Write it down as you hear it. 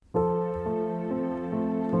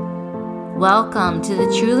Welcome to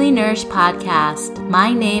the Truly Nourished podcast.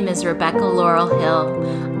 My name is Rebecca Laurel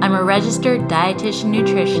Hill. I'm a registered dietitian,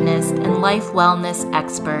 nutritionist, and life wellness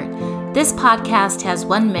expert. This podcast has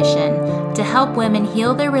one mission: to help women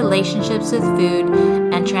heal their relationships with food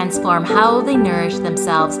and transform how they nourish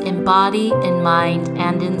themselves in body, in mind,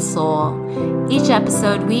 and in soul. Each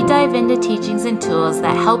episode, we dive into teachings and tools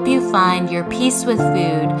that help you find your peace with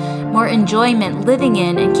food, more enjoyment living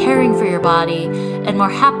in and caring for your body, and more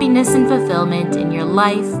happiness and fulfillment in your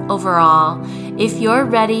life overall. If you're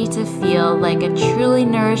ready to feel like a truly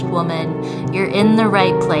nourished woman, you're in the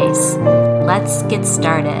right place. Let's get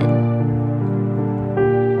started.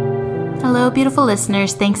 Hello, beautiful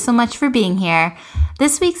listeners. Thanks so much for being here.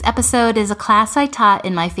 This week's episode is a class I taught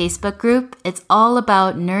in my Facebook group. It's all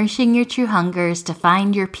about nourishing your true hungers to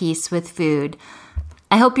find your peace with food.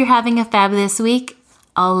 I hope you're having a fabulous week.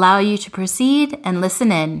 I'll allow you to proceed and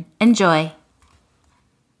listen in. Enjoy.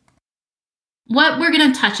 What we're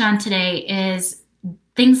going to touch on today is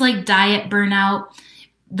things like diet burnout,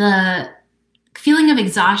 the feeling of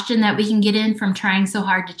exhaustion that we can get in from trying so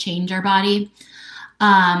hard to change our body.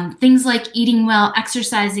 Things like eating well,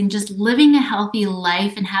 exercising, just living a healthy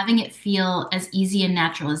life and having it feel as easy and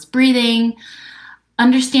natural as breathing,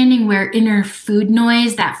 understanding where inner food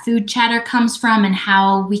noise, that food chatter comes from, and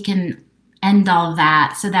how we can end all of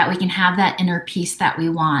that so that we can have that inner peace that we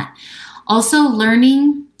want. Also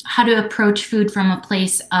learning how to approach food from a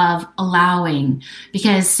place of allowing,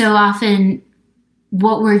 because so often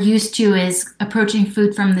what we're used to is approaching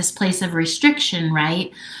food from this place of restriction,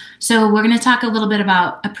 right? So we're going to talk a little bit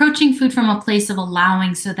about approaching food from a place of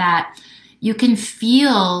allowing so that you can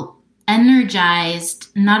feel energized,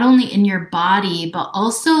 not only in your body, but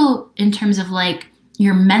also in terms of like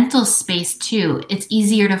your mental space too. It's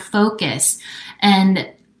easier to focus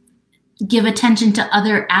and give attention to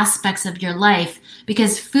other aspects of your life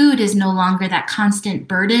because food is no longer that constant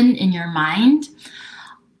burden in your mind.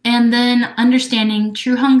 And then understanding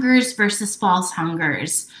true hungers versus false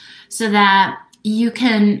hungers so that you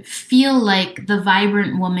can feel like the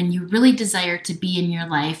vibrant woman you really desire to be in your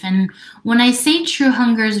life. And when I say true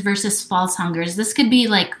hungers versus false hungers, this could be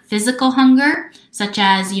like physical hunger, such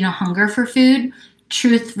as, hunger for food,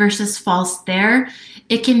 truth versus false there.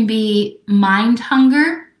 It can be mind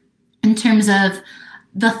hunger in terms of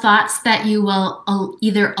the thoughts that you will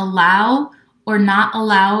either allow or not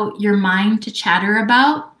allow your mind to chatter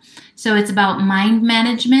about. So it's about mind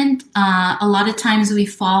management. A lot of times we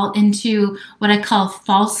fall into what I call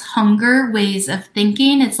false hunger ways of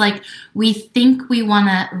thinking. It's like we think we want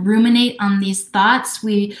to ruminate on these thoughts.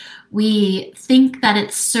 We think that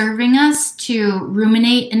it's serving us to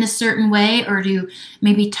ruminate in a certain way or to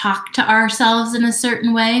maybe talk to ourselves in a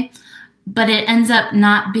certain way, but it ends up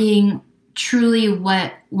not being truly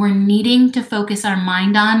what we're needing to focus our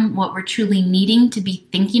mind on, what we're truly needing to be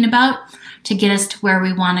thinking about to get us to where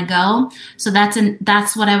we want to go. So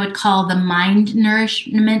that's what I would call the mind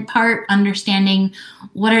nourishment part, understanding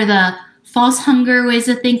what are the false hunger ways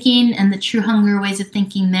of thinking and the true hunger ways of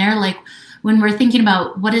thinking there. Like when we're thinking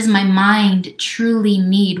about what does my mind truly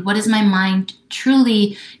need? What does my mind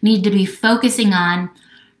truly need to be focusing on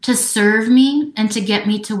to serve me and to get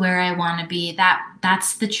me to where I want to be?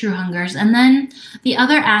 That's the true hungers. And then the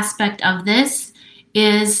other aspect of this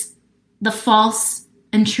is the false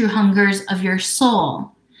and true hungers of your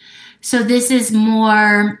soul. So this is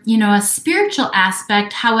more, a spiritual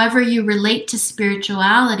aspect. However you relate to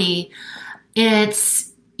spirituality,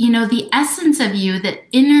 it's, the essence of you, the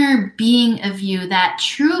inner being of you, that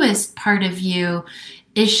truest part of you.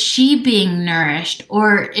 Is she being nourished,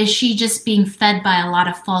 or is she just being fed by a lot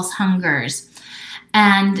of false hungers?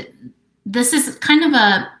 And this is kind of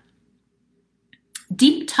a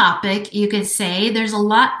deep topic, you could say. There's a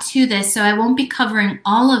lot to this, so I won't be covering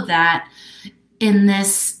all of that in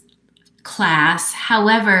this class.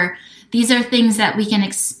 However, these are things that we can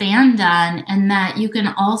expand on and that you can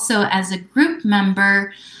also, as a group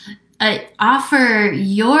member, offer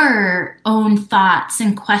your own thoughts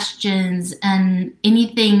and questions and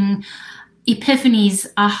anything,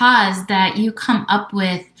 epiphanies, ahas that you come up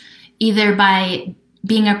with either by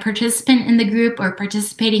being a participant in the group or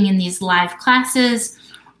participating in these live classes,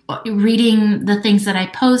 reading the things that I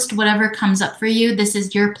post, whatever comes up for you. This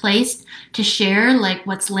is your place to share like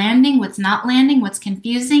what's landing, what's not landing, what's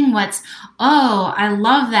confusing, oh, I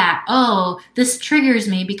love that. Oh, this triggers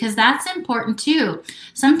me, because that's important too.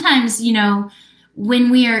 Sometimes, when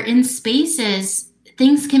we are in spaces,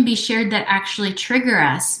 things can be shared that actually trigger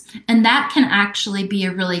us. And that can actually be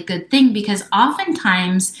a really good thing, because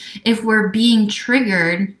oftentimes if we're being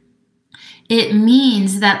triggered, it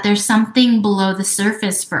means that there's something below the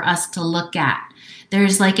surface for us to look at.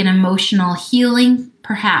 there's like an emotional healing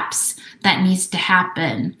perhaps that needs to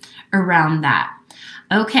happen around that.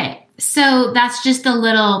 Okay, so that's just a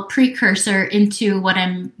little precursor into what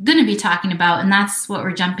I'm going to be talking about, and that's what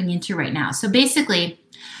we're jumping into right now. So basically,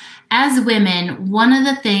 as women, one of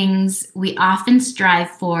the things we often strive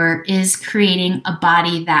for is creating a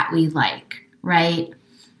body that we like, right?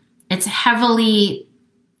 It's heavily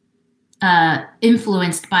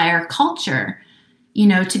influenced by our culture,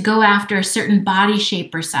 to go after a certain body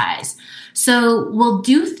shape or size. So we'll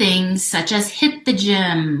do things such as hit the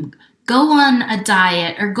gym, go on a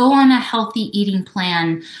diet, or go on a healthy eating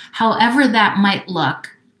plan, however that might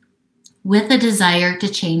look, with a desire to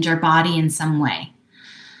change our body in some way.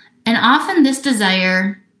 And often this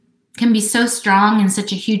desire can be so strong and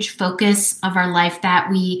such a huge focus of our life that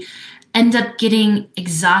we end up getting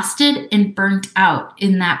exhausted and burnt out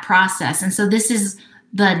in that process. And so this is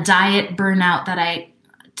the diet burnout that I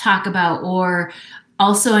talk about, or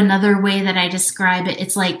also another way that I describe it,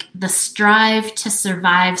 it's like the strive to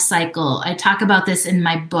survive cycle. I talk about this in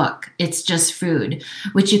my book, It's Just Food,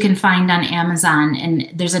 which you can find on Amazon.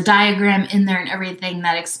 And there's a diagram in there and everything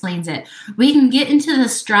that explains it. We can get into the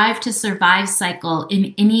strive to survive cycle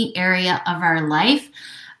in any area of our life.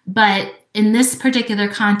 But in this particular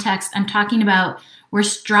context, I'm talking about we're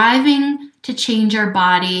striving to change our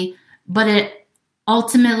body, but it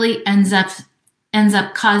ultimately ends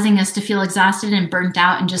up causing us to feel exhausted and burnt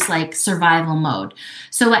out in just like survival mode.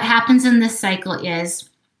 So what happens in this cycle is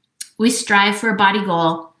we strive for a body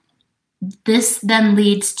goal. This then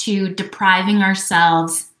leads to depriving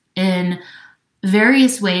ourselves in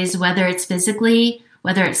various ways, whether it's physically,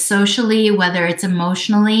 whether it's socially, whether it's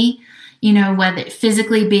emotionally, whether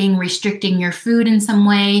physically being restricting your food in some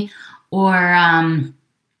way, or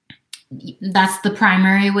that's the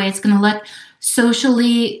primary way it's going to look.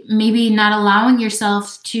 Socially, maybe not allowing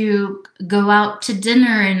yourself to go out to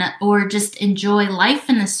dinner or just enjoy life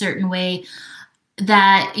in a certain way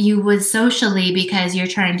that you would socially because you're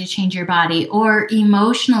trying to change your body. Or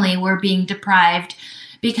emotionally, we're being deprived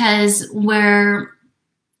because we're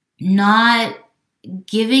not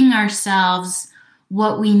giving ourselves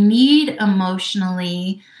what we need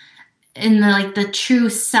emotionally in the true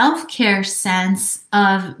self-care sense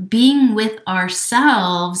of being with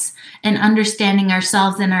ourselves and understanding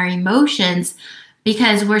ourselves and our emotions,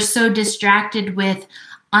 because we're so distracted with,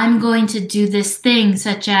 I'm going to do this thing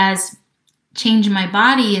such as change my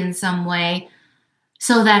body in some way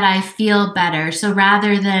so that I feel better. So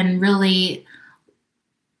rather than really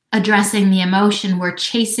addressing the emotion, we're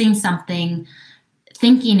chasing something,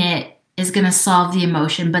 thinking it is going to solve the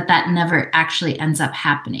emotion, but that never actually ends up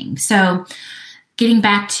happening. So getting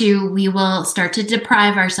back to, we will start to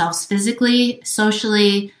deprive ourselves physically,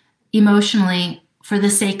 socially, emotionally for the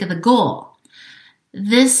sake of the goal.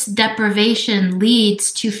 This deprivation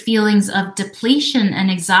leads to feelings of depletion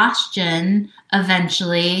and exhaustion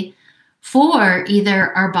eventually for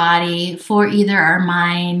either our body, for either our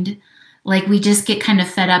mind, like we just get kind of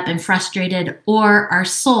fed up and frustrated, or our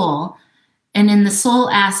soul. And in the soul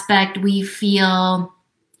aspect, we feel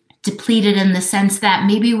depleted in the sense that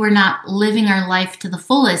maybe we're not living our life to the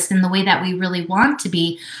fullest in the way that we really want to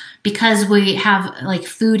be, because we have like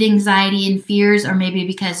food anxiety and fears, or maybe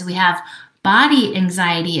because we have body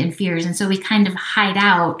anxiety and fears. And so we kind of hide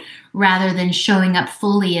out rather than showing up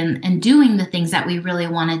fully and doing the things that we really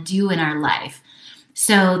want to do in our life.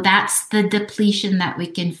 So that's the depletion that we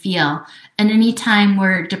can feel. And anytime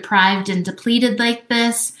we're deprived and depleted like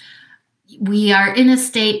this, we are in a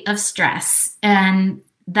state of stress, and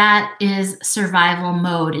that is survival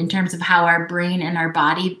mode in terms of how our brain and our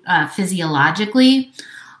body physiologically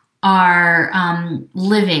are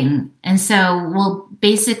living. And so we'll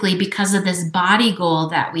basically, because of this body goal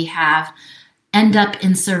that we have, end up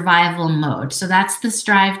in survival mode. So that's the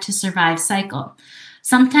strive to survive cycle.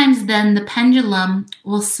 Sometimes then the pendulum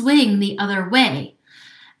will swing the other way,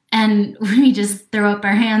 and we just throw up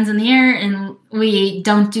our hands in the air and we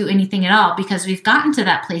don't do anything at all because we've gotten to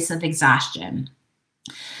that place of exhaustion.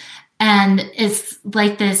 And it's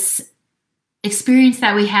like this experience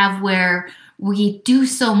that we have where we do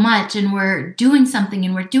so much and we're doing something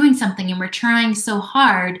and we're doing something and we're trying so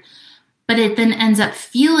hard, but it then ends up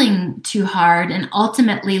feeling too hard and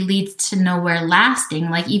ultimately leads to nowhere lasting.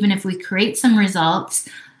 Like even if we create some results,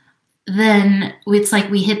 then it's like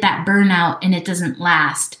we hit that burnout and it doesn't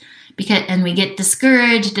last, and we get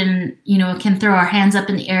discouraged and, can throw our hands up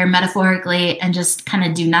in the air metaphorically and just kind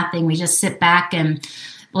of do nothing. We just sit back and,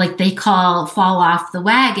 like they call, fall off the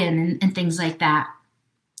wagon and things like that.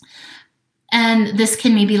 And this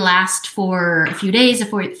can maybe last for a few days,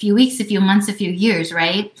 for a few weeks, a few months, a few years,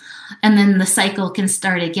 right? And then the cycle can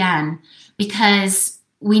start again. because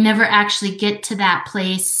we never actually get to that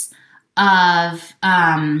place of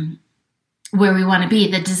where we want to be.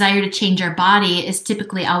 The desire to change our body is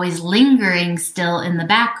typically always lingering still in the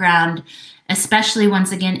background, especially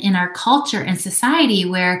once again in our culture and society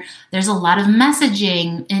where there's a lot of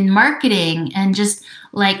messaging and marketing and just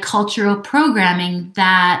like cultural programming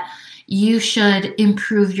that you should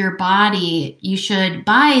improve your body. You should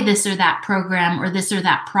buy this or that program or this or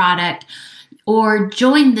that product or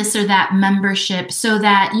join this or that membership so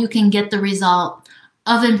that you can get the result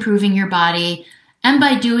of improving your body. And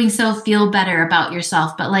by doing so, feel better about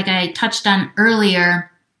yourself. But like I touched on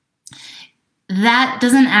earlier, that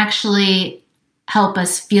doesn't actually help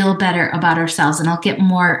us feel better about ourselves. And I'll get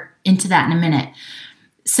more into that in a minute.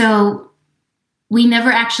 So we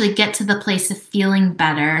never actually get to the place of feeling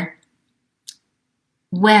better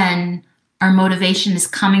when our motivation is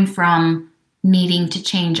coming from needing to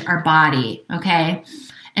change our body, okay?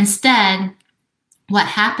 Instead, what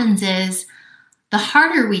happens is the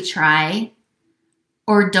harder we try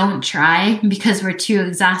or don't try because we're too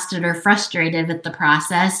exhausted or frustrated with the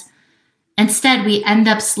process, instead we end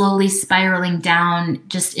up slowly spiraling down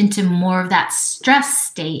just into more of that stress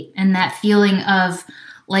state and that feeling of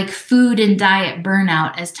like food and diet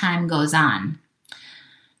burnout as time goes on.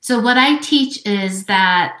 So what I teach is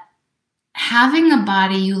that having a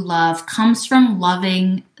body you love comes from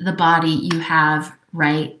loving the body you have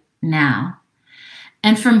right now,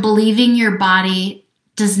 and from believing your body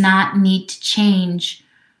does not need to change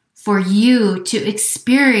for you to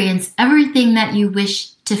experience everything that you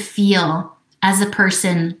wish to feel as a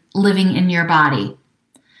person living in your body.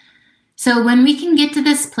 So when we can get to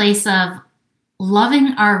this place of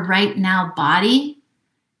loving our right now body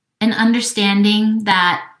and understanding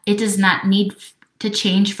that it does not need to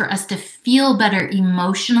change for us to feel better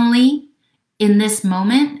emotionally in this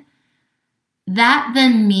moment, that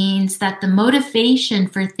then means that the motivation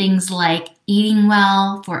for things like eating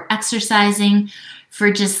well, for exercising,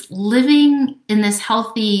 for just living in this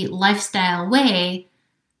healthy lifestyle way,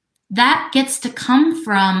 that gets to come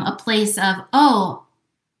from a place of, oh,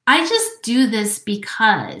 I just do this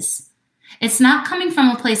because. It's not coming from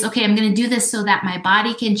a place, okay, I'm going to do this so that my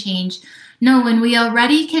body can change. No, when we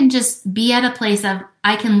already can just be at a place of,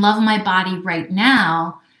 I can love my body right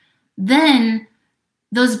now, then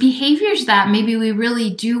those behaviors that maybe we really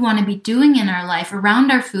do want to be doing in our life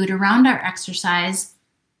around our food, around our exercise,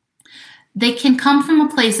 they can come from a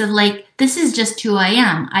place of like, this is just who I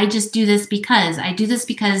am. I just do this because. I do this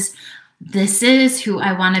because this is who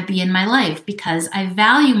I want to be in my life, because I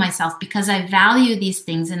value myself, because I value these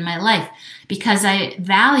things in my life, because I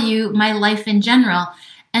value my life in general.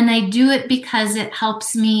 And I do it because it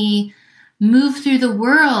helps me move through the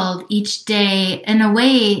world each day in a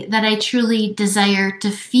way that I truly desire to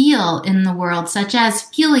feel in the world, such as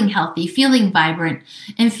feeling healthy, feeling vibrant,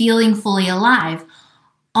 and feeling fully alive.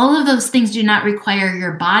 All of those things do not require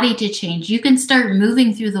your body to change. You can start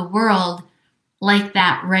moving through the world like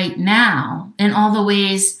that right now in all the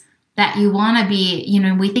ways that you want to be. You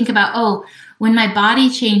know, we think about, oh, when my body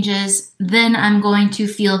changes, then I'm going to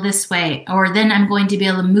feel this way, or then I'm going to be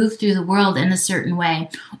able to move through the world in a certain way,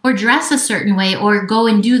 or dress a certain way, or go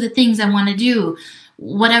and do the things I want to do,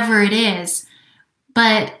 whatever it is.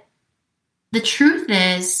 But the truth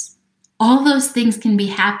is, all those things can be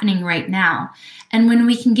happening right now. And when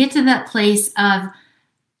we can get to that place of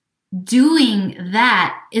doing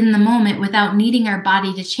that in the moment without needing our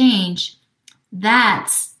body to change,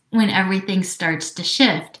 that's when everything starts to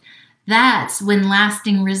shift. That's when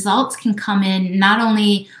lasting results can come in, not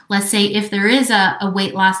only, let's say, if there is a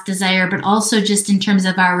weight loss desire, but also just in terms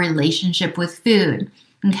of our relationship with food,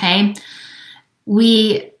 okay?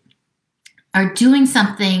 We are doing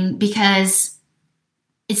something because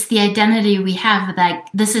it's the identity we have, that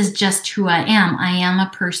this is just who I am. I am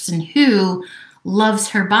a person who loves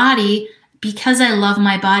her body. Because I love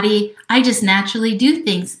my body, I just naturally do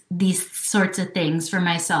these sorts of things for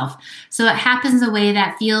myself. So it happens in a way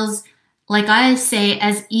that feels, like I say,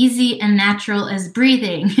 as easy and natural as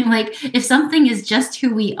breathing. Like if something is just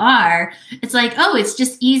who we are, it's like, oh, it's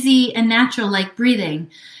just easy and natural like breathing,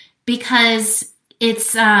 because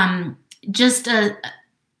it's just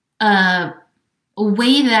a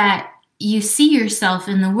way that you see yourself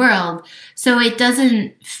in the world. So it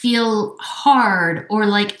doesn't feel hard or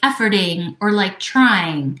like efforting or like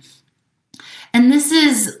trying. And this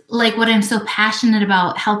is like what I'm so passionate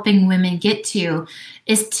about helping women get to,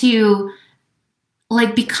 is to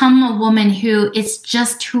like become a woman who it's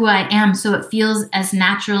just who I am. So it feels as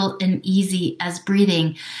natural and easy as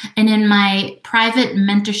breathing. And in my private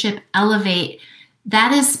mentorship Elevate,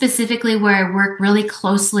 That is specifically where I work really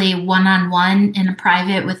closely one-on-one in a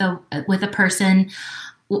private with a person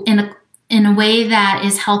in a way that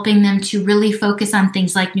is helping them to really focus on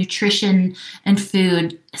things like nutrition and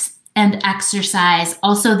food and exercise,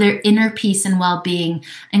 also their inner peace and well-being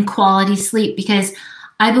and quality sleep, because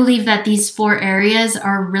I believe that these four areas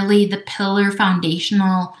are really the pillar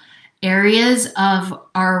foundational areas of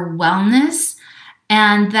our wellness,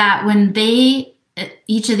 and that when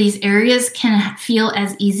each of these areas can feel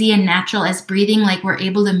as easy and natural as breathing, like we're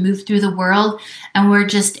able to move through the world and we're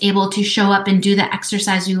just able to show up and do the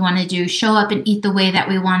exercise we want to do, show up and eat the way that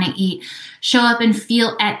we want to eat, show up and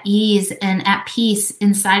feel at ease and at peace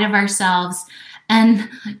inside of ourselves, and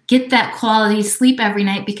get that quality sleep every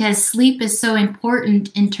night, because sleep is so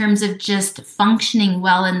important in terms of just functioning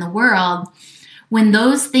well in the world. When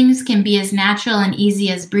those things can be as natural and easy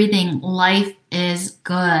as breathing, life is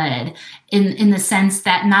good in the sense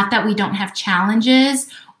that, not that we don't have challenges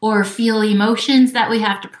or feel emotions that we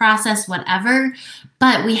have to process, whatever,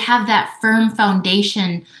 but we have that firm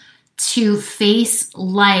foundation to face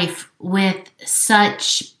life with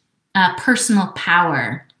such personal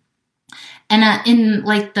power. And in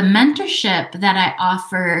like the mentorship that I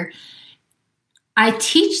offer, I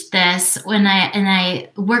teach this when I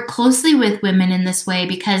work closely with women in this way,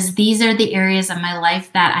 because these are the areas of my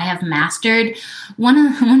life that I have mastered.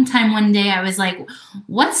 One day I was like,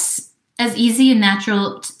 what's as easy and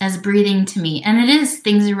natural as breathing to me? And it is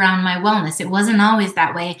things around my wellness. It wasn't always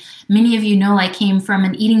that way. Many of you know I came from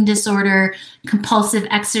an eating disorder, compulsive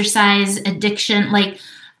exercise addiction. Like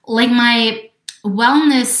my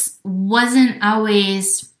wellness wasn't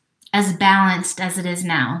always as balanced as it is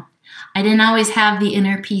now. I didn't always have the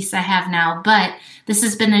inner peace I have now, but this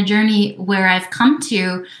has been a journey where I've come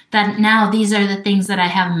to that now these are the things that I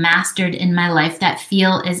have mastered in my life that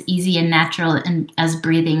feel as easy and natural and as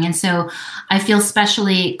breathing. And so I feel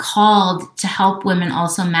specially called to help women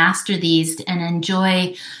also master these and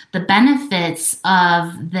enjoy the benefits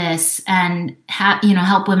of this, and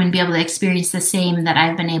help women be able to experience the same that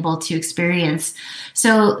I've been able to experience.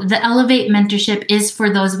 So the Elevate mentorship is for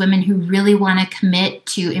those women who really want to commit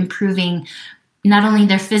to improving not only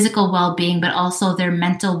their physical well-being, but also their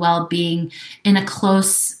mental well-being in a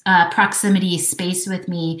close proximity space with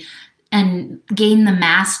me, and gain the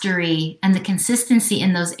mastery and the consistency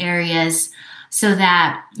in those areas so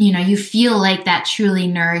that, you feel like that truly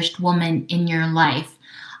nourished woman in your life.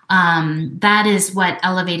 That is what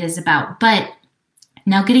Elevate is about. But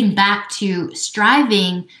now getting back to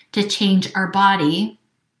striving to change our body,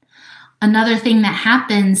 another thing that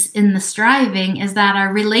happens in the striving is that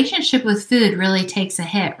our relationship with food really takes a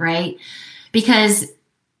hit, right? Because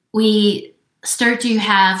we start to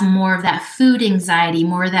have more of that food anxiety,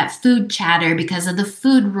 more of that food chatter because of the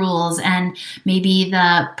food rules and maybe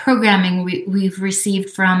the programming we've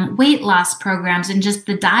received from weight loss programs and just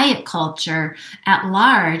the diet culture at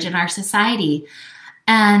large in our society.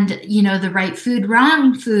 And, the right food,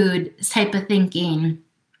 wrong food type of thinking,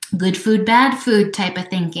 good food, bad food type of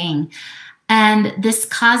thinking. And this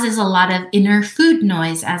causes a lot of inner food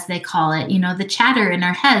noise, as they call it, the chatter in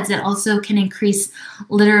our heads. It also can increase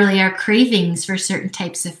literally our cravings for certain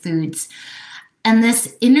types of foods. And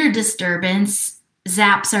this inner disturbance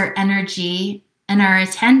zaps our energy and our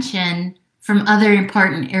attention from other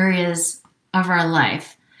important areas of our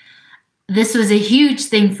life. This was a huge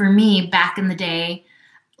thing for me back in the day.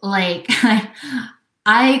 Like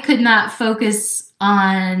I could not focus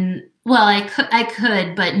on, well, I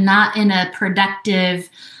could, but not in a productive,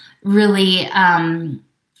 really,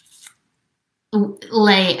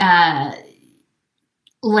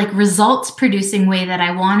 like results producing way that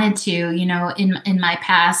I wanted to, in my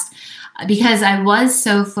past, because I was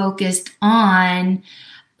so focused on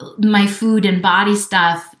my food and body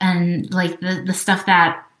stuff and like the stuff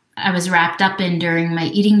that I was wrapped up in during my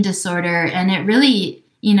eating disorder. And it really,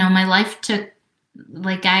 my life took,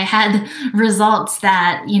 like I had results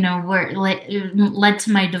that, were led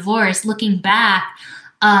to my divorce. Looking back,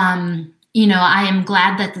 I am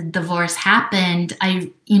glad that the divorce happened.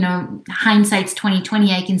 Hindsight's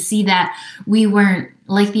 2020. I can see that we weren't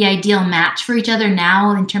like the ideal match for each other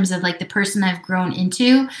now in terms of like the person I've grown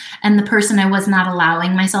into and the person I was not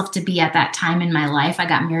allowing myself to be at that time in my life. I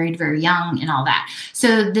got married very young and all that.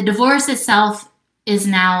 So the divorce itself is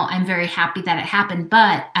now, I'm very happy that it happened.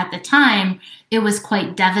 But at the time, it was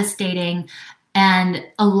quite devastating. And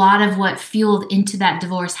a lot of what fueled into that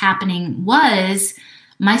divorce happening was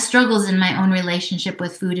my struggles in my own relationship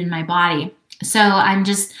with food in my body. So I'm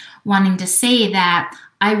just wanting to say that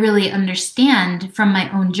I really understand from my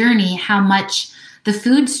own journey how much the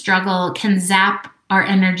food struggle can zap our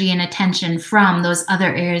energy and attention from those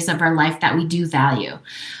other areas of our life that we do value.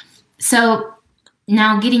 So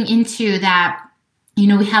now getting into that, we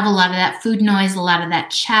have a lot of that food noise, a lot of that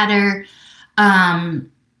chatter, because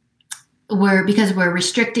we're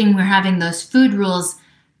restricting, we're having those food rules,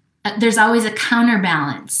 there's always a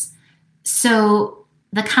counterbalance. So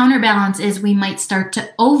the counterbalance is we might start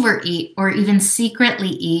to overeat or even secretly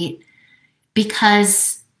eat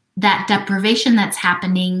because that deprivation that's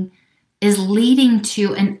happening is leading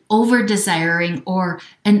to an over-desiring or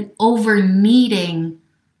an over-needing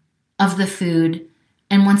of the food.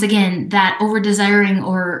 And once again, that over-desiring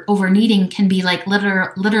or over-needing can be like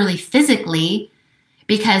literally physically,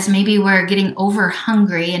 because maybe we're getting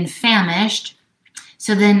over-hungry and famished.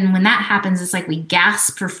 So then when that happens, it's like we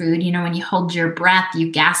gasp for food. When you hold your breath,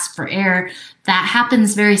 you gasp for air. That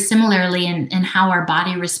happens very similarly in how our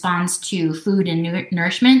body responds to food and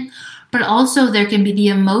nourishment. But also there can be the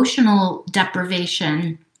emotional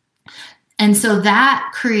deprivation. And so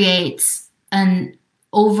that creates an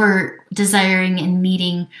over-desiring and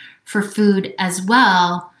needing for food as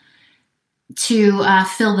well to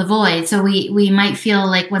fill the void. So we might feel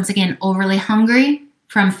like, once again, overly hungry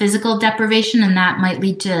from physical deprivation, and that might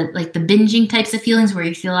lead to like the binging types of feelings where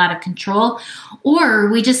you feel out of control,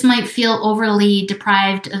 or we just might feel overly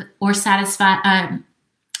deprived or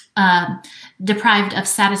deprived of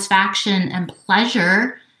satisfaction and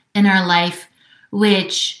pleasure in our life,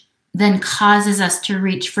 which then causes us to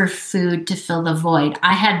reach for food to fill the void.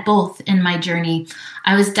 I had both in my journey.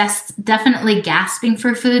 I was definitely gasping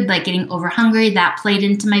for food, like getting over hungry. That played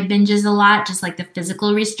into my binges a lot, just like the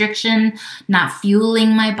physical restriction, not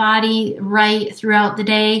fueling my body right throughout the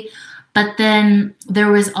day. But then there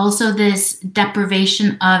was also this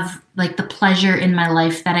deprivation of like the pleasure in my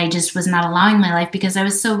life that I just was not allowing my life because I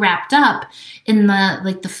was so wrapped up in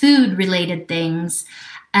the food related things.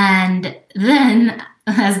 And then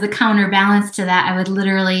as the counterbalance to that, I would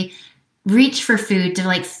literally reach for food to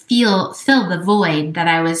like fill the void that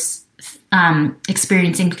I was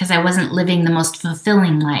experiencing because I wasn't living the most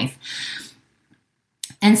fulfilling life.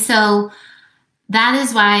 And so that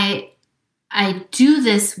is why I do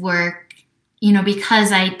this work,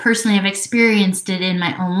 because I personally have experienced it in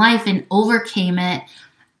my own life and overcame it.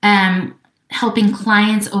 Helping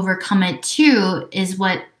clients overcome it too is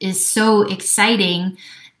what is so exciting.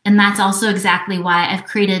 And that's also exactly why I've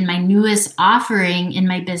created my newest offering in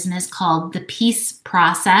my business called the Peace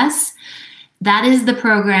Process. That is the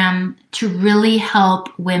program to really help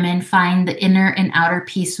women find the inner and outer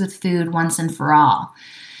peace with food once and for all.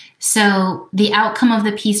 So the outcome of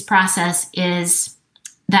the Peace Process is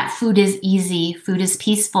that food is easy, food is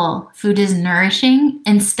peaceful, food is nourishing,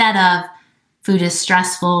 instead of food is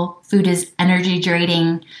stressful, food is energy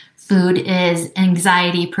draining, food is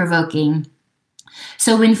anxiety provoking.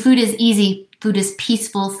 So when food is easy, food is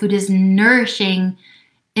peaceful, food is nourishing,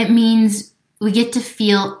 it means we get to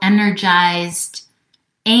feel energized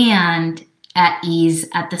and at ease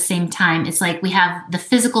at the same time. It's like we have the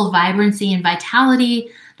physical vibrancy and vitality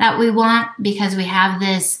that we want because we have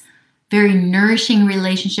this very nourishing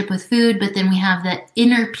relationship with food, but then we have the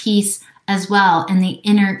inner peace as well and the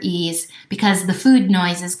inner ease because the food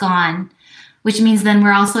noise is gone, which means then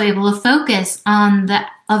we're also able to focus on the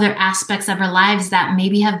other aspects of our lives that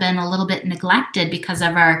maybe have been a little bit neglected because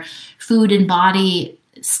of our food and body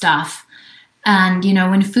stuff. And,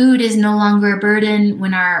 when food is no longer a burden,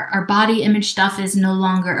 when our body image stuff is no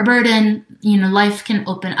longer a burden, life can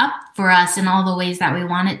open up for us in all the ways that we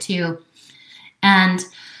want it to. And,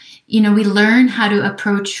 we learn how to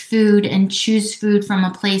approach food and choose food from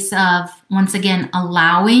a place of, once again,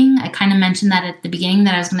 allowing. I kind of mentioned that at the beginning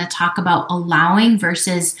that I was going to talk about allowing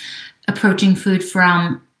versus approaching food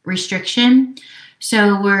from restriction.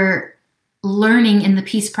 So we're learning in the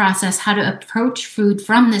Peace Process how to approach food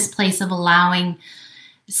from this place of allowing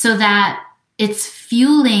so that it's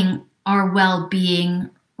fueling our well-being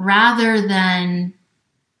rather than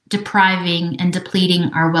depriving and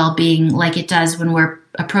depleting our well-being like it does when we're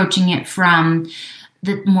approaching it from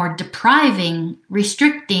the more depriving,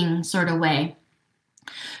 restricting sort of way.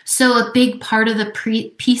 So a big part of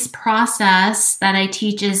the peace process that I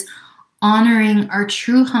teach is honoring our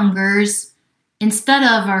true hungers instead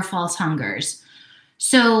of our false hungers.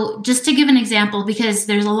 So just to give an example, because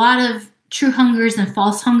there's a lot of true hungers and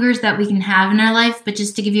false hungers that we can have in our life, but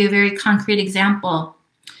just to give you a very concrete example,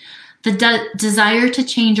 the desire to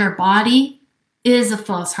change our body is a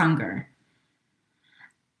false hunger.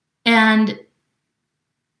 And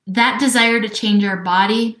that desire to change our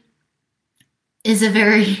body is a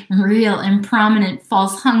very real and prominent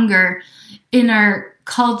false hunger in our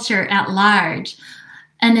culture at large.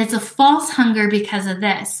 And it's a false hunger because of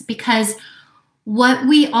this, because What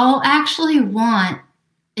we all actually want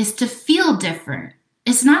is to feel different.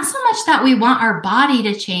 It's not so much that we want our body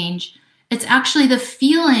to change, it's actually the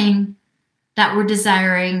feeling that we're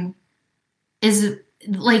desiring is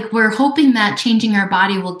like we're hoping that changing our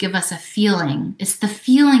body will give us a feeling. It's the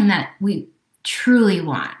feeling that we truly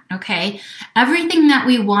want, okay? Everything that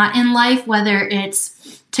we want in life, whether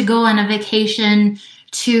it's to go on a vacation,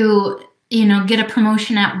 to, get a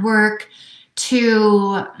promotion at work,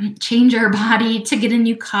 to change our body, to get a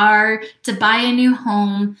new car, to buy a new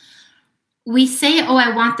home, we say, oh,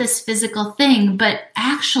 I want this physical thing, but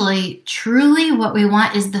actually, truly what we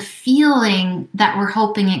want is the feeling that we're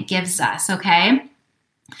hoping it gives us, okay?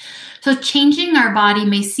 So changing our body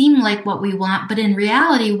may seem like what we want, but in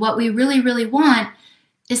reality, what we really, really want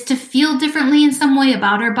is to feel differently in some way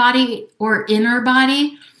about our body or in our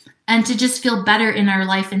body, and to just feel better in our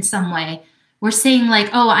life in some way. We're saying like,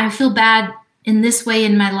 oh, I feel bad in this way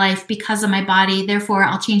in my life because of my body, therefore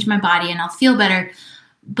I'll change my body and I'll feel better.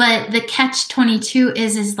 But the catch-22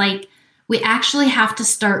 is like, we actually have to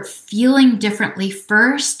start feeling differently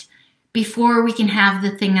first before we can have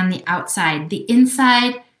the thing on the outside. The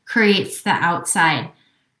inside creates the outside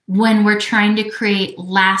when we're trying to create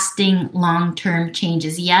lasting long-term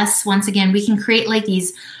changes. Yes, once again, we can create like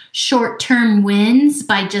these short-term wins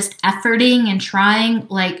by just efforting and trying,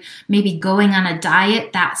 like maybe going on a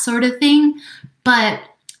diet, that sort of thing. But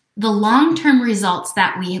the long-term results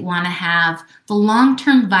that we want to have, the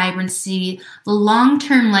long-term vibrancy, the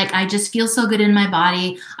long-term, like, I just feel so good in my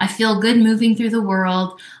body. I feel good moving through the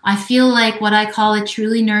world. I feel like what I call a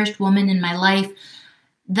truly nourished woman in my life.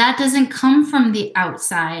 That doesn't come from the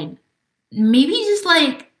outside. Maybe just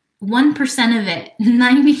like 1% of it,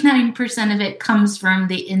 99% of it comes from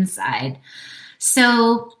the inside.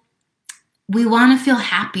 So we want to feel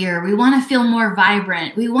happier. We want to feel more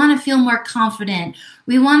vibrant. We want to feel more confident.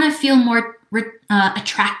 We want to feel more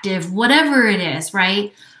attractive, whatever it is,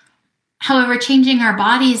 right? However, changing our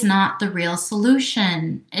body is not the real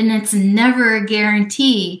solution. And it's never a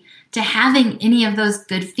guarantee to having any of those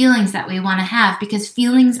good feelings that we want to have, because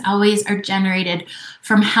feelings always are generated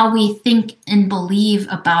from how we think and believe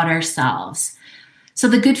about ourselves. So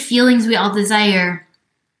the good feelings we all desire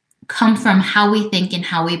come from how we think and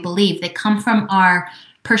how we believe. They come from our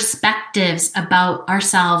perspectives about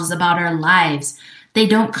ourselves, about our lives. They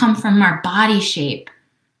don't come from our body shape.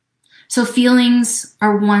 So feelings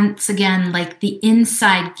are, once again, like the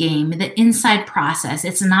inside game, the inside process.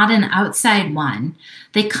 It's not an outside one.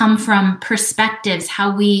 They come from perspectives,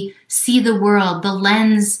 how we see the world, the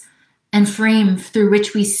lens and frame through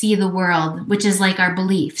which we see the world, which is like our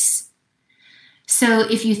beliefs. So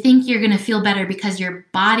if you think you're going to feel better because your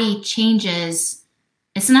body changes,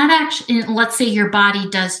 it's not actually, let's say your body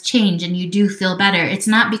does change and you do feel better. It's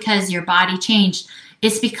not because your body changed.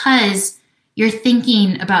 It's because your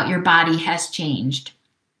thinking about your body has changed.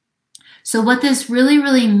 So what this really,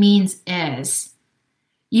 really means is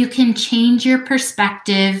you can change your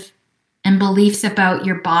perspective and beliefs about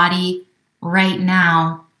your body right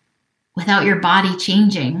now without your body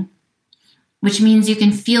changing, which means you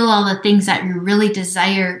can feel all the things that you really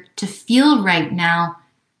desire to feel right now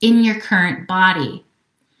in your current body.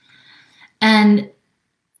 And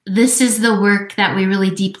this is the work that we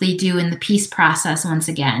really deeply do in the peace process. Once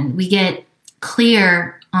again, we get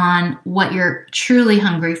clear on what you're truly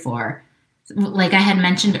hungry for. Like I had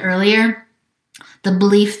mentioned earlier, the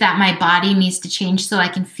belief that my body needs to change so I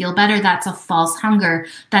can feel better, that's a false hunger.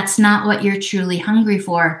 That's not what you're truly hungry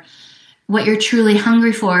for. What you're truly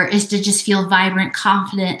hungry for is to just feel vibrant,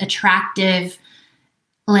 confident, attractive,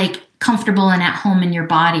 like comfortable and at home in your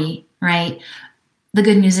body, right? The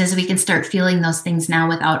good news is we can start feeling those things now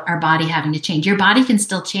without our body having to change. Your body can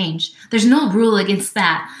still change. There's no rule against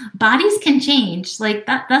that. Bodies can change, like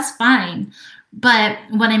that's fine. But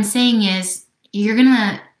what I'm saying is you're going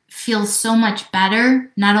to feel so much better,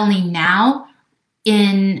 not only now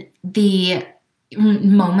in the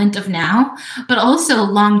moment of now, but also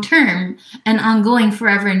long-term and ongoing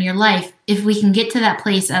forever in your life. If we can get to that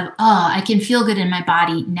place of, oh, I can feel good in my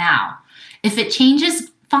body now. If it changes,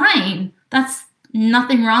 fine. That's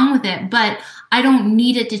nothing wrong with it, but I don't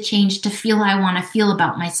need it to change to feel how I want to feel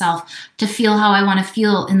about myself, to feel how I want to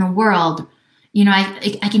feel in the world.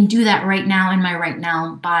 I can do that right now in my right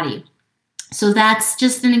now body. So that's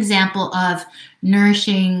just an example of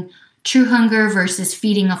nourishing true hunger versus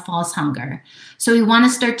feeding a false hunger. So we want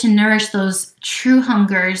to start to nourish those true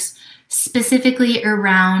hungers specifically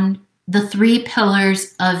around the 3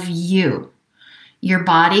 pillars of you: your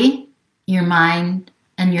body, your mind,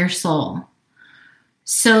 and your soul.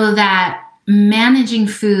 So that managing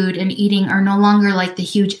food and eating are no longer like the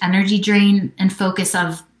huge energy drain and focus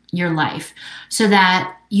of your life so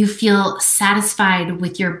that you feel satisfied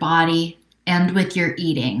with your body and with your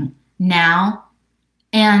eating now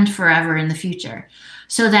and forever in the future,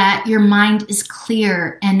 so that your mind is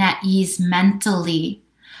clear and at ease mentally,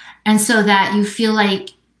 and so that you feel like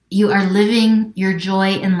you are living your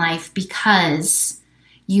joy in life because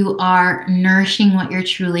you are nourishing what you're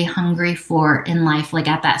truly hungry for in life, like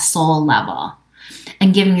at that soul level,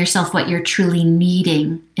 and giving yourself what you're truly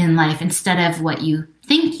needing in life instead of what you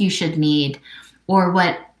think you should need or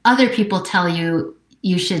what other people tell you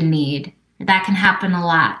you should need. That can happen a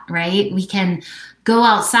lot, right? We can go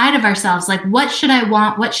outside of ourselves, like, what should I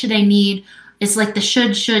want? What should I need? It's like the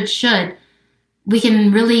should. We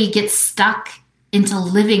can really get stuck into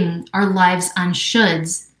living our lives on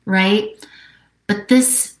shoulds, right? But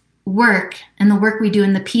this work and the work we do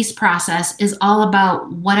in the peace process is all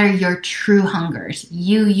about what are your true hungers,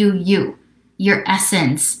 your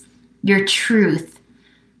essence, your truth.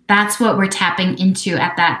 That's what we're tapping into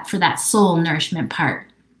for that soul nourishment part.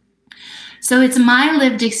 So it's my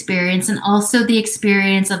lived experience and also the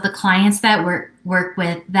experience of the clients that work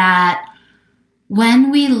with that when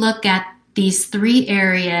we look at these 3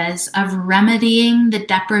 areas of remedying the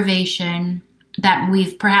deprivation that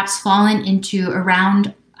we've perhaps fallen into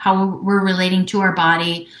around how we're relating to our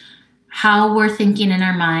body, how we're thinking in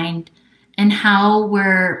our mind, and how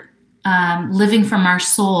we're living from our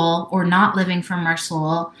soul or not living from our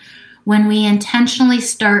soul, when we intentionally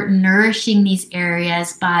start nourishing these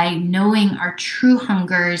areas by knowing our true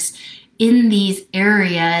hungers in these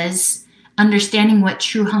areas, understanding what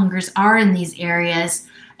true hungers are in these areas,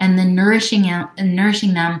 and then nourishing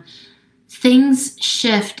them, things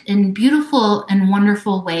shift in beautiful and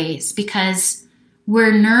wonderful ways because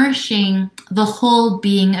we're nourishing the whole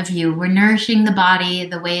being of you. We're nourishing the body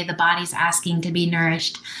the way the body's asking to be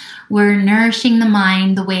nourished. We're nourishing the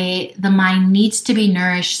mind the way the mind needs to be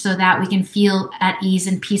nourished so that we can feel at ease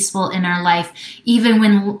and peaceful in our life. Even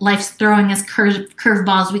when life's throwing us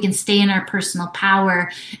curveballs, we can stay in our personal power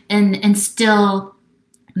and still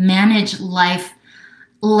manage life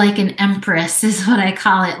like an empress is what I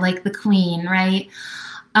call it, like the queen, right?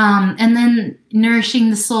 And then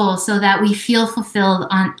nourishing the soul so that we feel fulfilled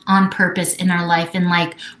on purpose in our life and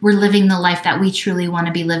like we're living the life that we truly want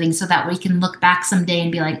to be living so that we can look back someday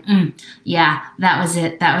and be like, yeah, that was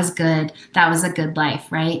it. That was good. That was a good life,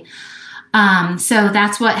 right? So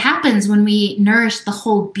that's what happens when we nourish the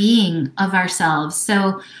whole being of ourselves.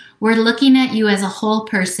 So we're looking at you as a whole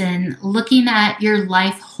person, looking at your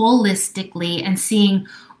life holistically and seeing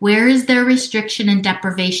where is there restriction and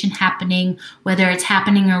deprivation happening, whether it's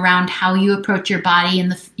happening around how you approach your body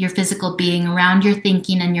and your physical being, around your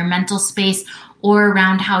thinking and your mental space, or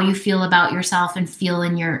around how you feel about yourself and feel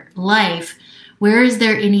in your life. Where is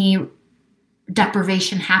there any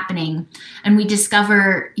deprivation happening? And we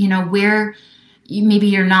discover, where maybe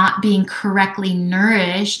you're not being correctly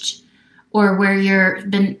nourished, or where you've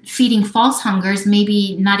been feeding false hungers,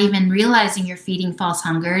 maybe not even realizing you're feeding false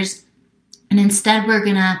hungers. And instead we're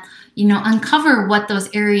going to, uncover what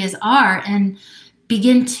those areas are and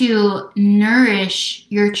begin to nourish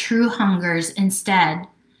your true hungers instead.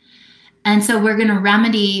 And so we're going to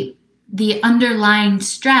remedy the underlying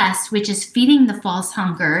stress, which is feeding the false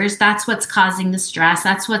hungers. That's what's causing the stress.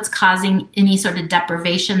 That's what's causing any sort of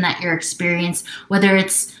deprivation that you're experiencing, whether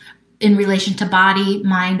it's in relation to body,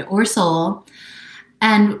 mind, or soul.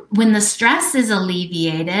 And when the stress is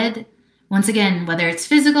alleviated, once again, whether it's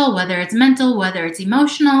physical, whether it's mental, whether it's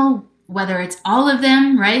emotional, whether it's all of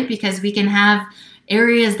them, right? Because we can have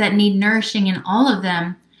areas that need nourishing in all of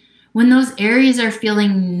them. When those areas are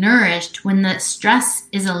feeling nourished, when the stress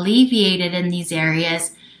is alleviated in these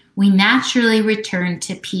areas, we naturally return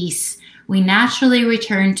to peace. We naturally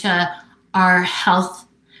return to our health.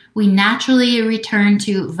 We naturally return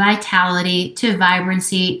to vitality, to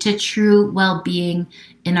vibrancy, to true well-being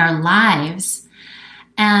in our lives.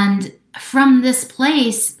 And from this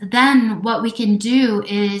place, then what we can do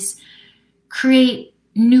is create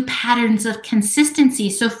new patterns of consistency.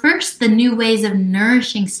 So first, the new ways of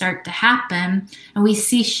nourishing start to happen, and we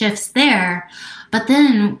see shifts there. But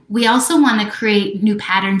then we also want to create new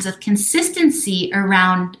patterns of consistency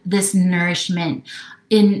around this nourishment,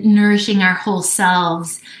 in nourishing our whole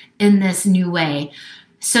selves in this new way,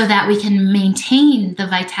 so that we can maintain the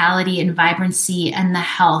vitality and vibrancy and the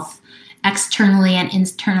health externally and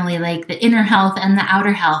internally, like the inner health and the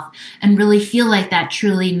outer health, and really feel like that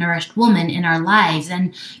truly nourished woman in our lives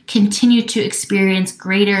and continue to experience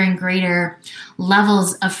greater and greater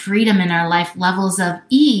levels of freedom in our life, levels of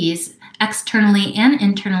ease externally and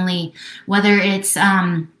internally, whether it's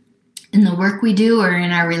in the work we do or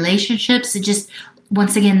in our relationships. It just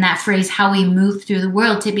once again, that phrase, how we move through the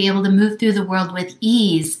world, to be able to move through the world with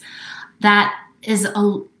ease, that is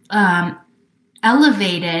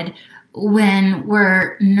elevated when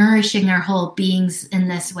we're nourishing our whole beings in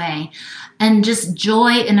this way. And just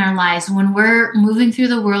joy in our lives. When we're moving through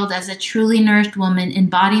the world as a truly nourished woman in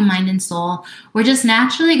body, mind, and soul, we're just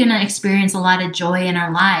naturally going to experience a lot of joy in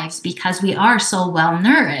our lives because we are so well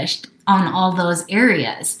nourished on all those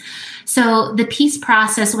areas. So the peace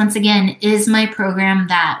process, once again, is my program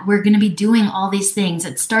that we're going to be doing all these things.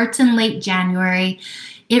 It starts in late January.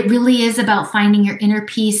 It really is about finding your inner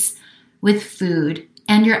peace with food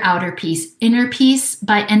and your outer peace. Inner peace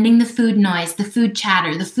by ending the food noise, the food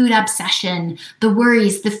chatter, the food obsession, the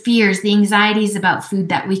worries, the fears, the anxieties about food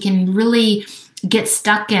that we can really get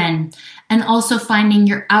stuck in. And also finding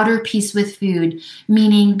your outer peace with food,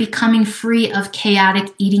 meaning becoming free of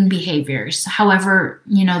chaotic eating behaviors, however,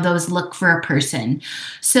 those look for a person.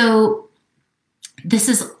 So this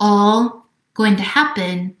is all going to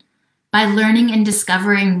happen by learning and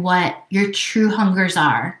discovering what your true hungers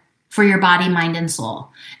are for your body, mind, and soul.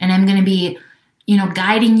 And I'm going to be,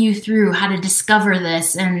 guiding you through how to discover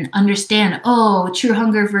this and understand, true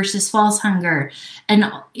hunger versus false hunger, and,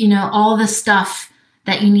 all the stuff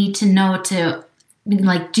that you need to know to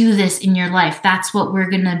do this in your life. That's what we're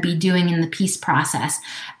going to be doing in the peace process.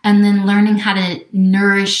 And then learning how to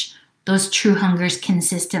nourish those true hungers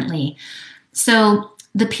consistently. So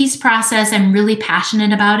the peace process, I'm really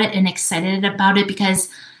passionate about it and excited about it because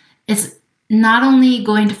it's not only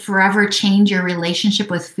going to forever change your relationship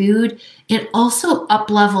with food, it also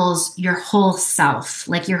up-levels your whole self,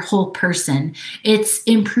 like your whole person. It's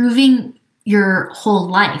improving your whole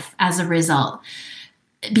life as a result,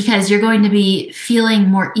 because you're going to be feeling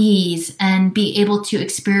more ease and be able to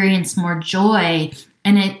experience more joy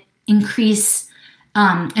and achieve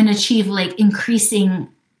increasing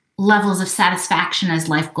levels of satisfaction as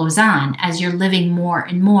life goes on, as you're living more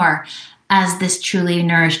and more as this truly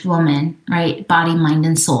nourished woman, right? Body, mind,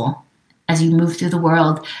 and soul. As you move through the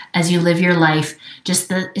world, as you live your life,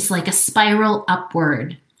 it's like a spiral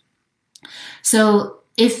upward. So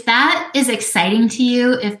if that is exciting to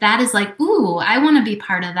you, if that is ooh, I want to be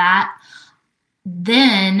part of that,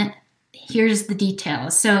 then here's the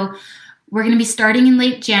details. So we're going to be starting in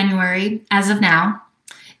late January as of now.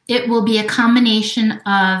 It will be a combination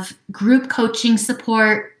of group coaching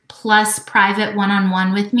support plus private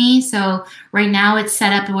one-on-one with me. So right now it's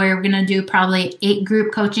set up where we're going to do probably 8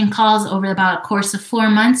 group coaching calls over about a course of 4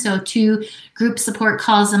 months. So 2 group support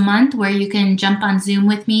calls a month where you can jump on Zoom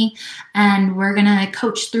with me and we're going to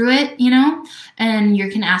coach through it, and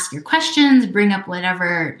you can ask your questions, bring up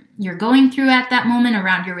whatever you're going through at that moment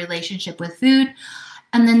around your relationship with food.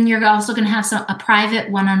 And then you're also going to have a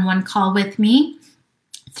private one-on-one call with me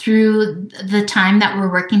through the time that we're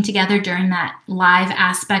working together during that live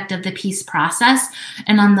aspect of the peace process.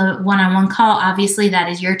 And on the one-on-one call, obviously that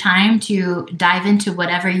is your time to dive into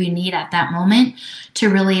whatever you need at that moment to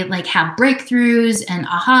really have breakthroughs and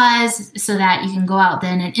ahas so that you can go out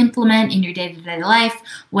then and implement in your day-to-day life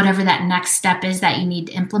whatever that next step is that you need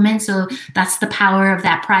to implement. So that's the power of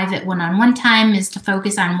that private one-on-one time, is to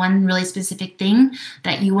focus on one really specific thing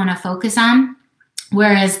that you want to focus on.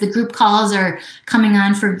 Whereas the group calls are coming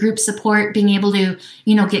on for group support, being able to,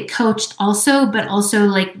 get coached also, but also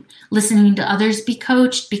listening to others be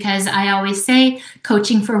coached, because I always say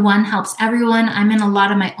coaching for one helps everyone. I'm in a lot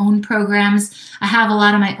of my own programs. I have a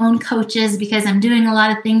lot of my own coaches because I'm doing a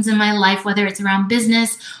lot of things in my life, whether it's around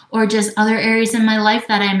business or just other areas in my life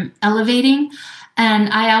that I'm elevating. And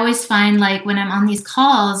I always find when I'm on these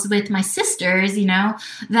calls with my sisters,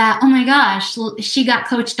 that, oh my gosh, she got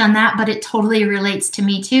coached on that, but it totally relates to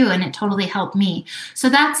me too. And it totally helped me. So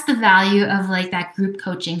that's the value of that group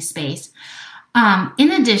coaching space.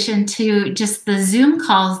 In addition to just the Zoom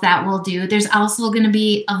calls that we'll do, there's also going to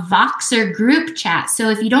be a Voxer group chat. So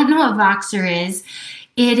if you don't know what Voxer is,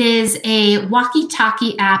 it is a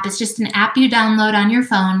walkie-talkie app. It's just an app you download on your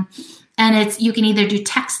phone. And you can either do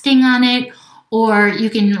texting on it, or you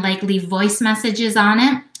can leave voice messages on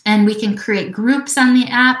it, and we can create groups on the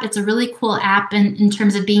app. It's a really cool app in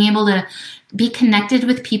terms of being able to be connected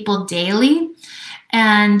with people daily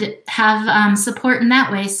and have support in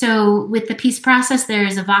that way. So with the peace process, there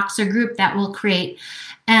is a Voxer group that we'll create.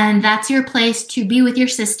 And that's your place to be with your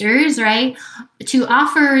sisters, right? To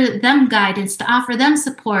offer them guidance, to offer them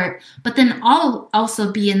support, but then I'll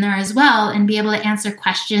also be in there as well and be able to answer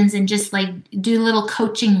questions and just do little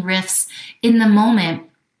coaching riffs in the moment.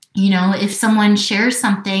 If someone shares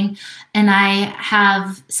something and I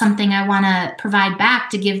have something I want to provide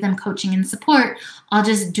back to give them coaching and support, I'll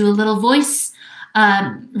just do a little voice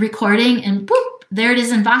recording and boop, there it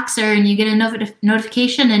is in Voxer, and you get a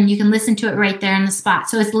notification and you can listen to it right there on the spot.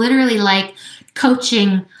 So it's literally like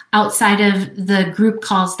coaching outside of the group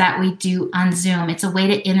calls that we do on Zoom. It's a way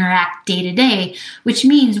to interact day to day, which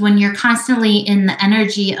means when you're constantly in the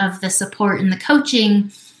energy of the support and the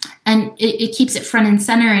coaching, and it keeps it front and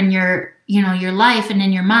center in your life and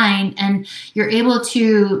in your mind, and you're able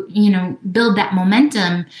to, build that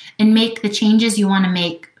momentum and make the changes you want to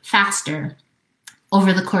make faster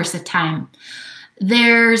over the course of time.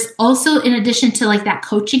 There's also, in addition to like that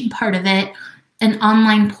coaching part of it, an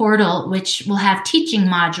online portal, which will have teaching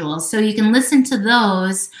modules. So you can listen to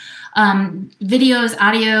those videos,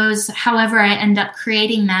 audios, however I end up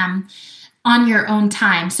creating them on your own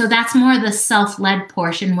time. So that's more the self-led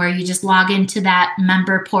portion where you just log into that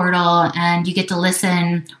member portal and you get to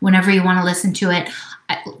listen whenever you want to listen to it.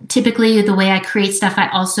 Typically, the way I create stuff, I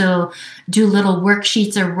also do little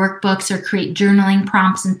worksheets or workbooks or create journaling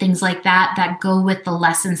prompts and things like that go with the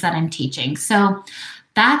lessons that I'm teaching. So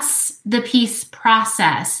that's the peace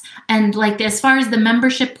process. And like as far as the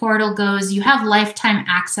membership portal goes, you have lifetime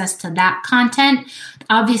access to that content.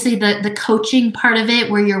 Obviously, the coaching part of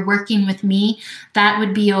it where you're working with me, that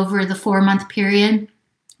would be over the 4-month period.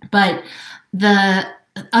 But the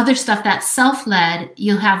other stuff that's self-led,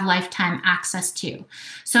 you'll have lifetime access to.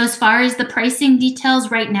 So as far as the pricing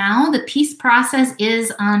details right now, the peace process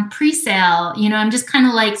is on pre-sale. I'm just kind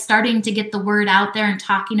of like starting to get the word out there and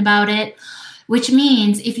talking about it. Which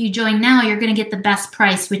means if you join now, you're going to get the best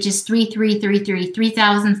price, which is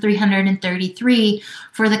 $3,333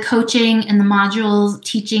 for the coaching and the modules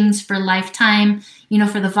teachings for lifetime,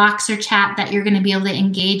 for the Voxer chat that you're going to be able to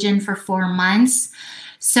engage in for 4 months.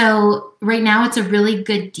 So right now it's a really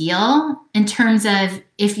good deal in terms of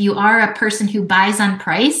if you are a person who buys on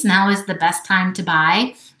price, now is the best time to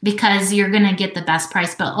buy because you're going to get the best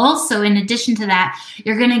price. But also in addition to that,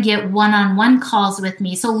 you're going to get one-on-one calls with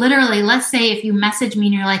me. So literally, let's say if you message me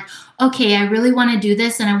and you're like, okay, I really want to do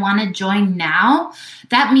this and I want to join now.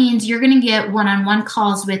 That means you're going to get one-on-one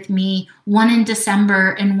calls with me, one in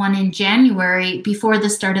December and one in January before the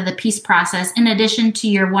start of the peace process, in addition to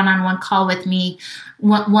your one-on-one call with me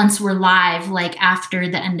once we're live, like after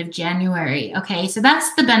the end of January. Okay, so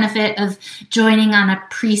that's the benefit of joining on a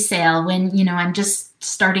pre-sale when, I'm just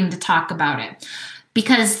starting to talk about it.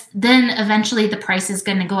 Because then eventually the price is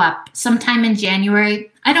going to go up sometime in January.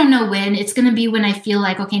 I don't know when. It's going to be when I feel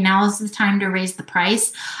like, okay, now is the time to raise the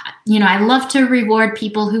price. I love to reward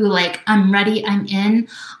people who like, I'm ready, I'm in,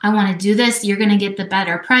 I want to do this. You're going to get the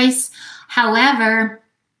better price. However,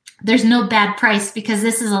 there's no bad price because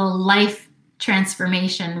this is a life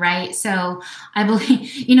transformation, right? So I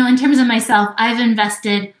believe, in terms of myself, I've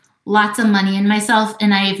invested lots of money in myself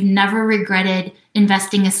and I've never regretted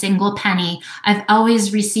investing a single penny. I've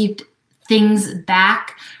always received things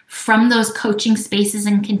back from those coaching spaces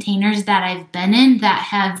and containers that I've been in that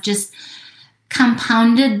have just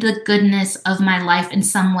compounded the goodness of my life in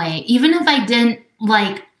some way. Even if I didn't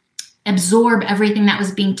like absorb everything that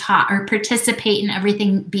was being taught or participate in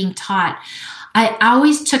everything being taught, I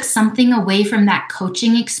always took something away from that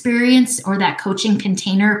coaching experience or that coaching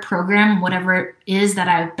container program, whatever it is that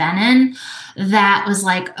I've been in, that was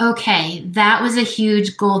like, okay, that was a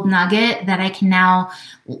huge gold nugget that I can now,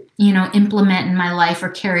 implement in my life or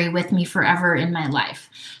carry with me forever in my life.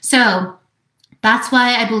 So that's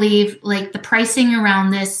why I believe like the pricing around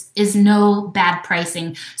this is no bad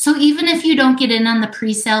pricing. So even if you don't get in on the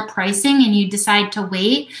pre-sale pricing and you decide to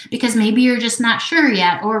wait because maybe you're just not sure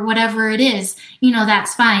yet or whatever it is,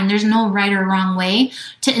 that's fine. There's no right or wrong way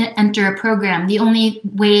to enter a program. The only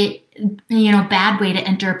way, bad way to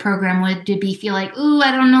enter a program would be feel like, ooh,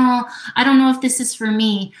 I don't know if this is for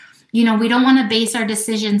me. We don't want to base our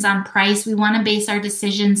decisions on price. We want to base our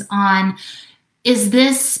decisions on, is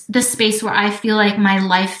this the space where I feel like my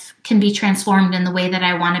life can be transformed in the way that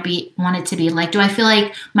I want it to be? Like, do I feel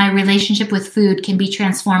like my relationship with food can be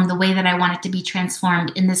transformed the way that I want it to be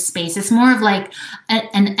transformed in this space? It's more of like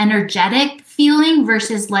an energetic feeling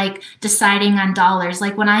versus like deciding on dollars.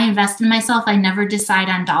 Like when I invest in myself, I never decide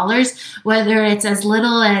on dollars, whether it's as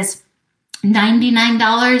little as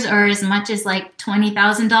 $99 or as much as like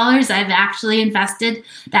 $20,000. I've actually invested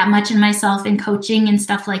that much in myself in coaching and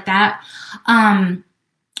stuff like that.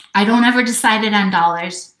 I don't ever decide it on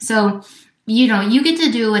dollars. So, you get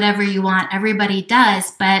to do whatever you want. Everybody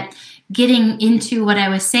does. But getting into what I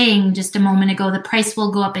was saying just a moment ago, the price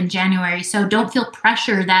will go up in January. So don't feel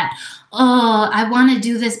pressure that, oh, I want to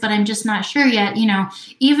do this, but I'm just not sure yet.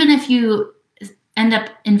 Even if you end up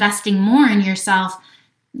investing more in yourself,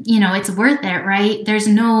 it's worth it, right? There's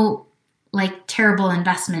no like terrible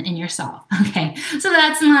investment in yourself. Okay, so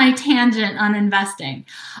that's my tangent on investing.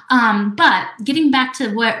 But getting back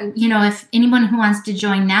to what, if anyone who wants to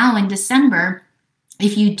join now in December,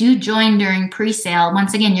 if you do join during pre-sale,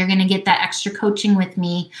 once again, you're going to get that extra coaching with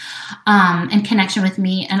me and connection with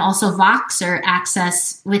me, and also Voxer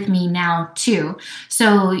access with me now too.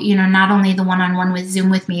 So, not only the one-on-one with Zoom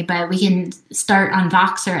with me, but we can start on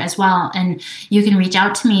Voxer as well. And you can reach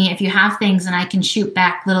out to me if you have things, and I can shoot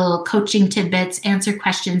back little coaching tidbits, answer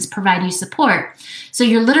questions, provide you support. So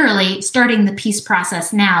you're literally starting the peace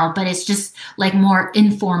process now, but it's just like more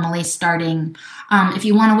informally starting. If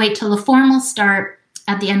you want to wait till the formal start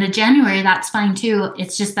at the end of January, that's fine too.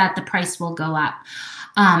 It's just that the price will go up,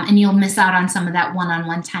 and you'll miss out on some of that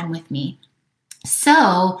one-on-one time with me.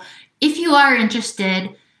 So if you are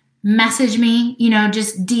interested, message me,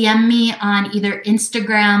 just DM me on either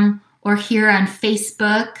Instagram or here on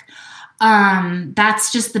Facebook.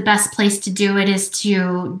 That's just the best place to do it, is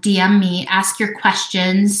to DM me, ask your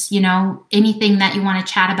questions, anything that you want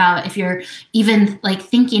to chat about. If you're even like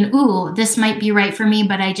thinking, ooh, this might be right for me,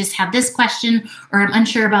 but I just have this question, or I'm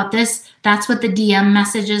unsure about this, that's what the DM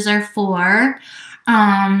messages are for.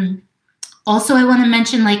 Also, I want to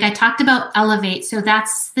mention, like I talked about Elevate. So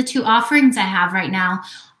that's the 2 offerings I have right now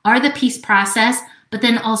are the peace process, but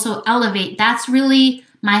then also Elevate. That's really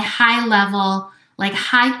my high level, like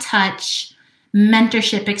high touch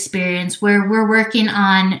mentorship experience where we're working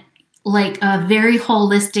on like a very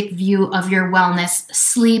holistic view of your wellness,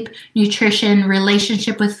 sleep, nutrition,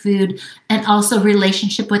 relationship with food, and also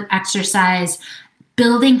relationship with exercise,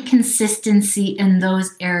 building consistency in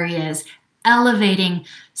those areas, elevating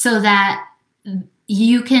so that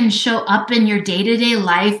you can show up in your day-to-day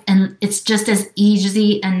life and it's just as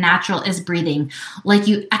easy and natural as breathing. Like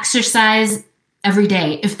you exercise every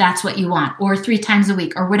day, if that's what you want, or 3 times a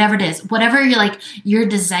week, or whatever it is, whatever your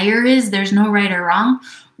desire is, there's no right or wrong.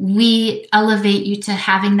 We elevate you to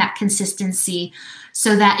having that consistency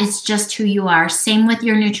so that it's just who you are. Same with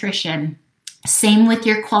your nutrition, same with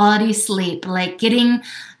your quality sleep, like getting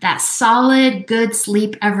that solid, good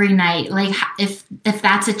sleep every night. Like if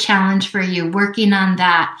that's a challenge for you, working on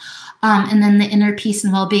that. And then the inner peace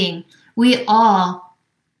and well-being. We all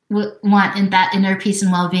want in that inner peace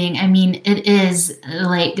and well-being. I mean, it is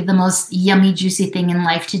like the most yummy, juicy thing in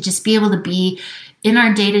life to just be able to be in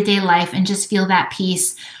our day-to-day life and just feel that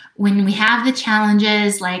peace when we have the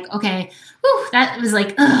challenges, like, okay, whew, that was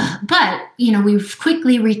like, ugh, but, we've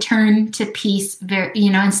quickly returned to peace,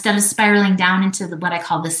 instead of spiraling down into what I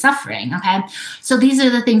call the suffering. Okay. So these are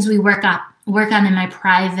the things we work on in my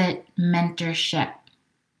private mentorship.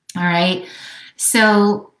 All right.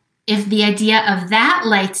 So if the idea of that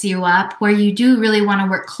lights you up, where you do really want to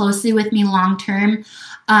work closely with me long-term,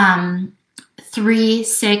 3,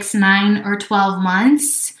 6, 9, or 12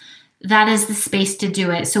 months, that is the space to do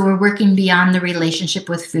it. So we're working beyond the relationship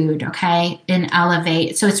with food, okay, in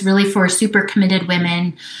Elevate. So it's really for super committed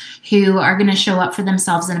women who are going to show up for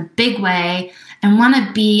themselves in a big way and want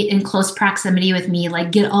to be in close proximity with me,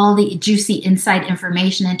 like get all the juicy inside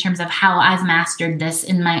information in terms of how I've mastered this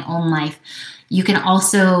in my own life. You can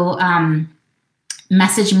also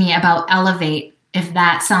message me about Elevate if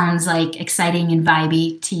that sounds like exciting and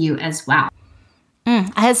vibey to you as well.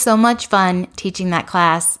 I had so much fun teaching that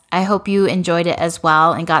class. I hope you enjoyed it as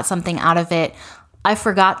well and got something out of it. I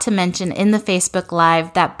forgot to mention in the Facebook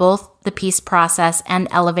Live that both the Peace Process and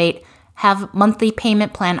Elevate have monthly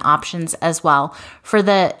payment plan options as well. For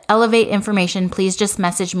the Elevate information, please just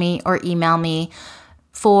message me or email me.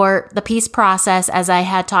 For the Peace Process, as I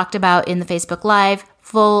had talked about in the Facebook Live,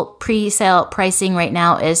 full pre-sale pricing right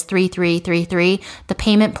now is $3,333. The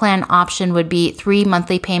payment plan option would be 3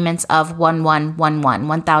 monthly payments of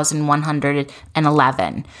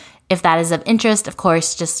 $1,111. If that is of interest, of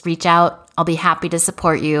course, just reach out. I'll be happy to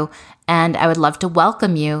support you, and I would love to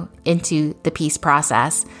welcome you into the Peace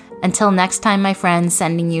Process. Until next time, my friends,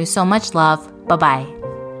 sending you so much love. Bye-bye.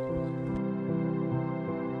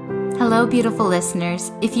 Hello, beautiful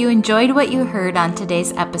listeners. If you enjoyed what you heard on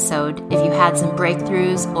today's episode, if you had some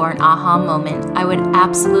breakthroughs or an aha moment, I would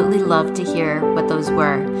absolutely love to hear what those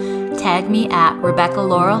were. Tag me at Rebecca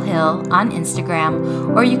Laurel Hill on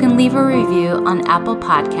Instagram, or you can leave a review on Apple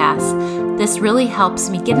Podcasts. This really helps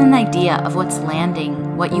me get an idea of what's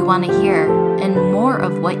landing, what you want to hear, and more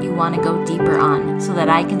of what you want to go deeper on so that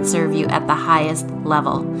I can serve you at the highest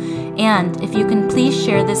level. And if you can please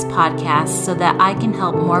share this podcast so that I can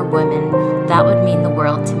help more women, that would mean the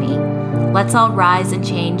world to me. Let's all rise and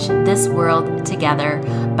change this world together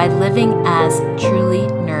by living as truly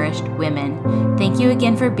nourished women. Thank you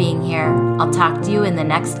again for being here. I'll talk to you in the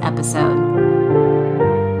next episode.